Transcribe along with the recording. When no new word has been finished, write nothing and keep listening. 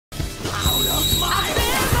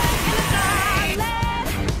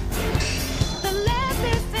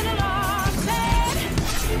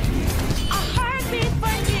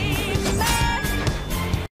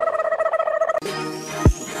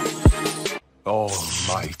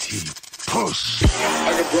Almighty push!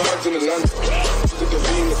 I'm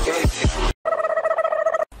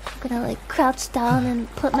gonna like crouch down and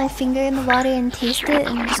put my finger in the water and taste it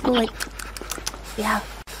and just go like, yeah,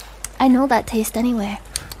 I know that taste anywhere.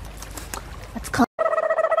 That's called. What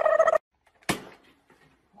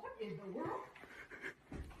in the world?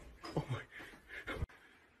 Oh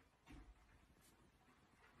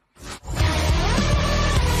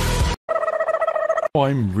my.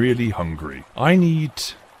 I'm really hungry. I need...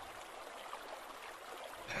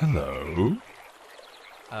 Hello?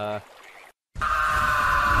 Hell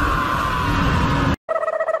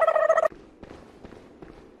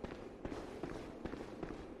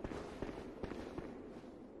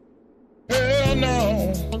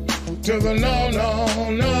no! To the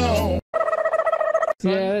no!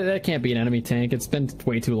 Yeah, that can't be an enemy tank. It's been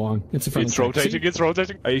way too long. It's a friendly It's tank. rotating, it's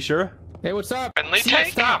rotating. Are you sure? Hey, what's up? Friendly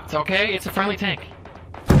tank stopped, okay? It's a friendly tank.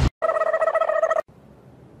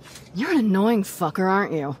 You're an annoying fucker,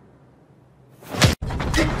 aren't you?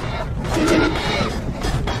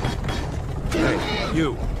 Hey,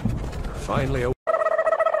 you. Finally a...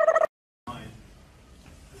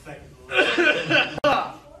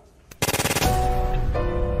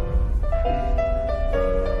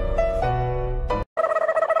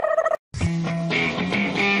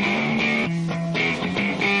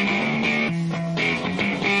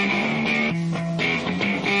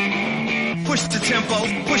 Push the tempo,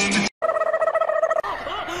 push the...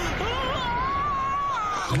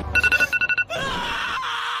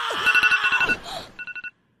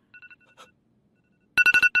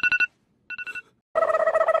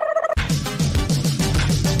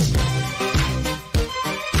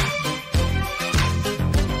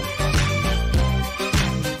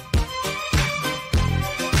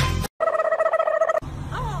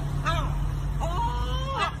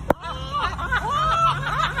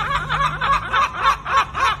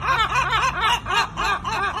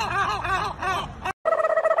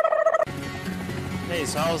 Hey,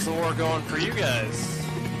 so how's the war going for you guys?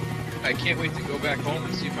 I can't wait to go back home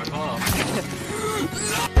and see my mom.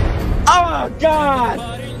 Oh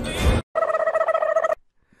God!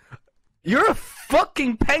 You're a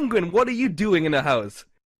fucking penguin. What are you doing in the house?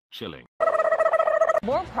 Chilling.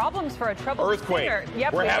 More problems for a troubled Earthquake. singer.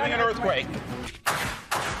 Yep, We're having an earthquake.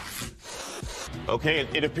 Okay,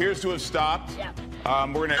 it appears to have stopped. Yep.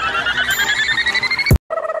 We're gonna...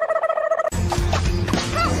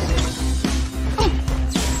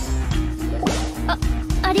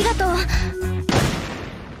 Arigato.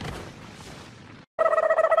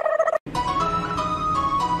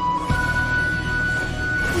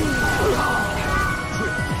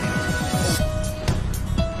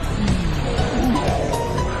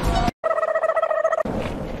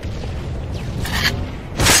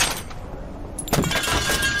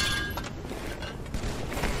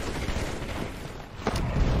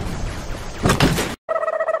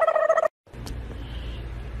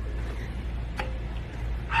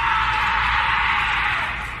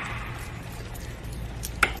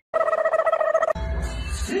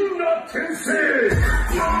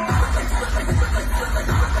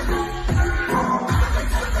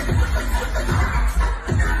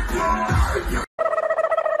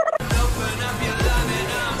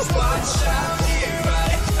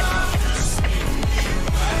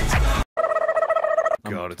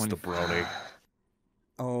 God, it's the brownie.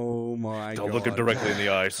 Oh my God. Don't look him directly in the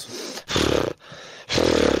eyes.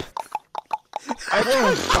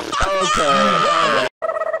 Okay.